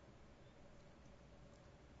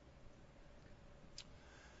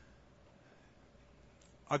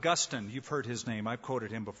 Augustine, you've heard his name, I've quoted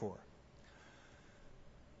him before,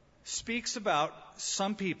 speaks about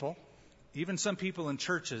some people, even some people in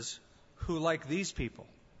churches, who, like these people,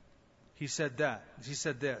 he said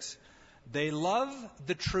this, they love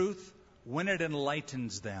the truth when it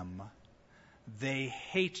enlightens them. They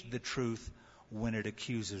hate the truth when it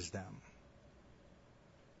accuses them.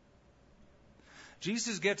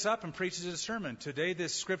 Jesus gets up and preaches a sermon. Today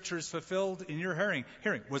this scripture is fulfilled in your hearing.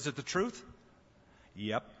 Was it the truth?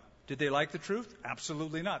 Yep. Did they like the truth?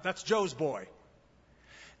 Absolutely not. That's Joe's boy.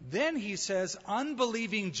 Then he says,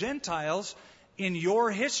 unbelieving Gentiles in your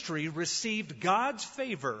history received God's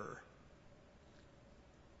favor.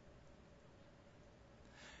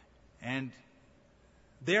 And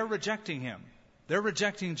they're rejecting him. They're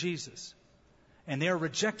rejecting Jesus. And they're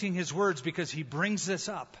rejecting his words because he brings this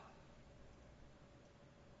up.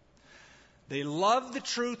 They love the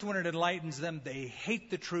truth when it enlightens them. They hate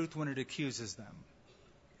the truth when it accuses them.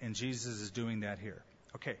 And Jesus is doing that here.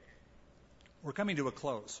 Okay. We're coming to a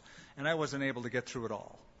close. And I wasn't able to get through it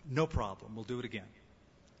all. No problem. We'll do it again.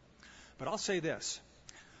 But I'll say this.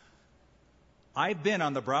 I've been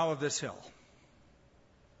on the brow of this hill,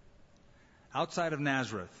 outside of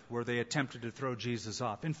Nazareth, where they attempted to throw Jesus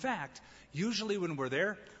off. In fact, usually when we're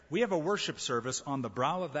there, we have a worship service on the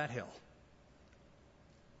brow of that hill.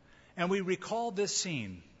 And we recall this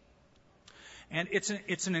scene. And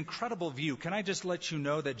it's an incredible view. Can I just let you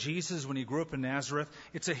know that Jesus, when he grew up in Nazareth,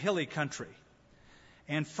 it's a hilly country.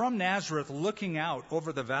 And from Nazareth, looking out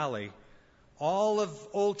over the valley, all of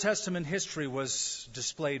Old Testament history was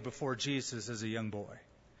displayed before Jesus as a young boy.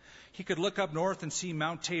 He could look up north and see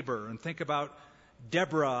Mount Tabor and think about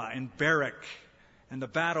Deborah and Barak and the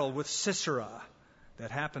battle with Sisera that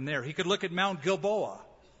happened there. He could look at Mount Gilboa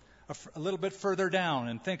a little bit further down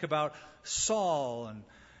and think about Saul and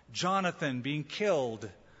Jonathan being killed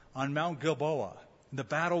on Mount Gilboa, the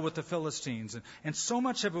battle with the Philistines. And so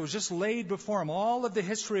much of it was just laid before him, all of the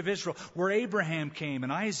history of Israel, where Abraham came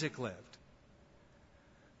and Isaac lived.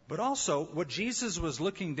 But also, what Jesus was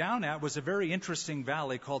looking down at was a very interesting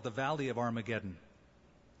valley called the Valley of Armageddon.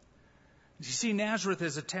 You see, Nazareth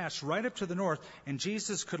is attached right up to the north, and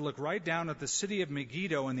Jesus could look right down at the city of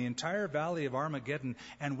Megiddo and the entire Valley of Armageddon,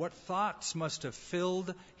 and what thoughts must have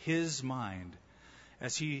filled his mind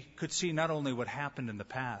as he could see not only what happened in the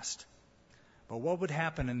past, but what would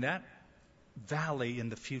happen in that valley in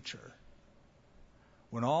the future,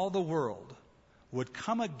 when all the world would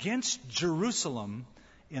come against Jerusalem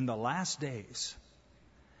in the last days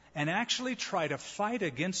and actually try to fight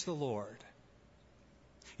against the Lord.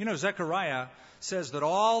 You know, Zechariah says that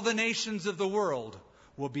all the nations of the world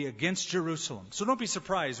will be against Jerusalem. So don't be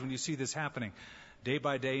surprised when you see this happening day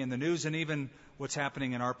by day in the news, and even what's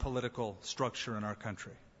happening in our political structure in our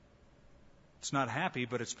country. It's not happy,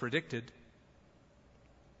 but it's predicted.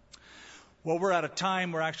 Well, we're out of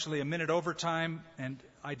time. We're actually a minute over time, and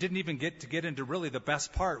I didn't even get into really the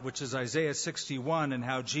best part, which is Isaiah 61 and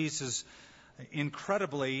how Jesus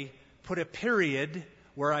incredibly put a period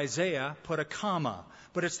where Isaiah put a comma.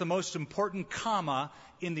 But it's the most important comma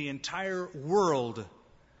in the entire world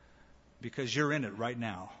because you're in it right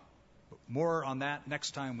now. More on that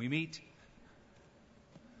next time we meet.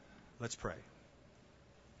 Let's pray.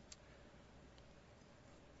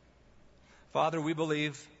 Father, we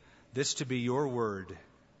believe this to be your word.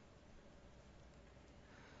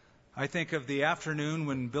 I think of the afternoon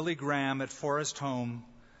when Billy Graham at Forest Home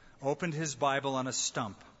opened his Bible on a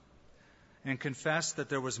stump and confessed that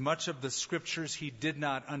there was much of the scriptures he did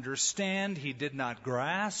not understand, he did not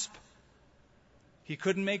grasp, he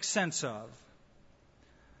couldn't make sense of.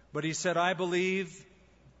 But he said, I believe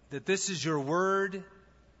that this is your word,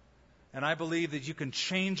 and I believe that you can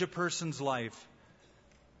change a person's life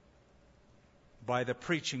by the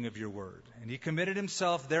preaching of your word. And he committed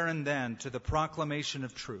himself there and then to the proclamation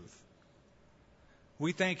of truth.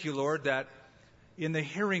 We thank you, Lord, that in the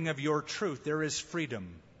hearing of your truth there is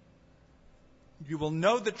freedom. You will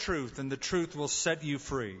know the truth, and the truth will set you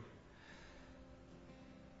free.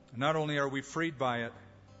 Not only are we freed by it,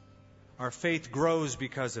 Our faith grows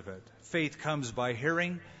because of it. Faith comes by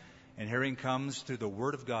hearing, and hearing comes through the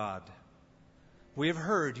Word of God. We have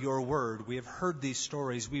heard your Word. We have heard these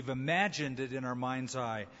stories. We've imagined it in our mind's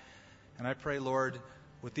eye. And I pray, Lord,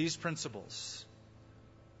 with these principles,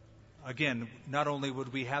 again, not only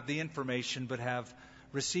would we have the information, but have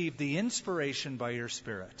received the inspiration by your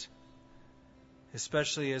Spirit,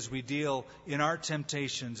 especially as we deal in our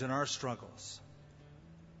temptations and our struggles,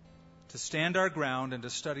 to stand our ground and to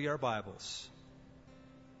study our Bibles.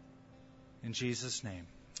 In Jesus' name,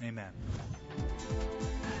 amen.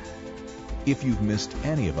 If you've missed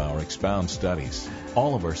any of our Expound studies,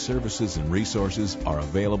 all of our services and resources are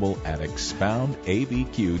available at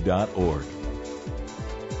expoundabq.org.